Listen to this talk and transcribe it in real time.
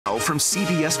Now from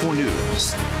CBS 4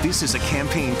 News, this is a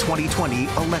Campaign 2020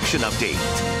 election update.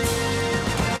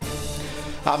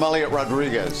 I'm Elliot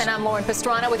Rodriguez. And I'm Lauren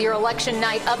Pastrana with your election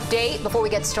night update. Before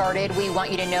we get started, we want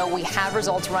you to know we have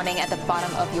results running at the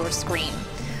bottom of your screen.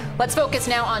 Let's focus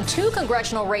now on two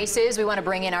congressional races. We want to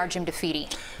bring in our Jim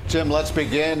DeFede. Jim, let's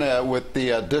begin with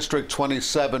the District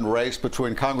 27 race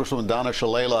between Congresswoman Donna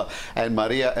Shalala and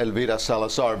Maria Elvira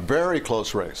Salazar. Very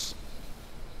close race.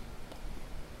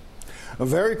 A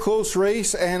very close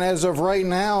race, and as of right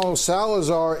now,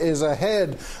 Salazar is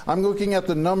ahead. I'm looking at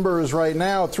the numbers right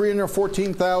now,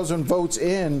 314,000 votes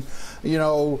in. You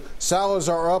know,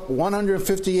 Salazar up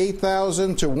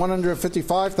 158,000 to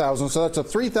 155,000, so that's a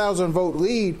 3,000 vote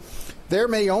lead. There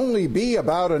may only be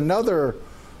about another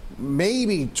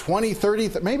maybe 20,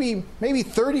 30, maybe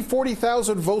 30,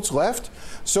 40,000 votes left.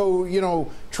 So, you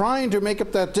know, trying to make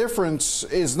up that difference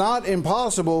is not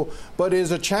impossible, but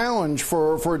is a challenge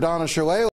for Donna Shalala.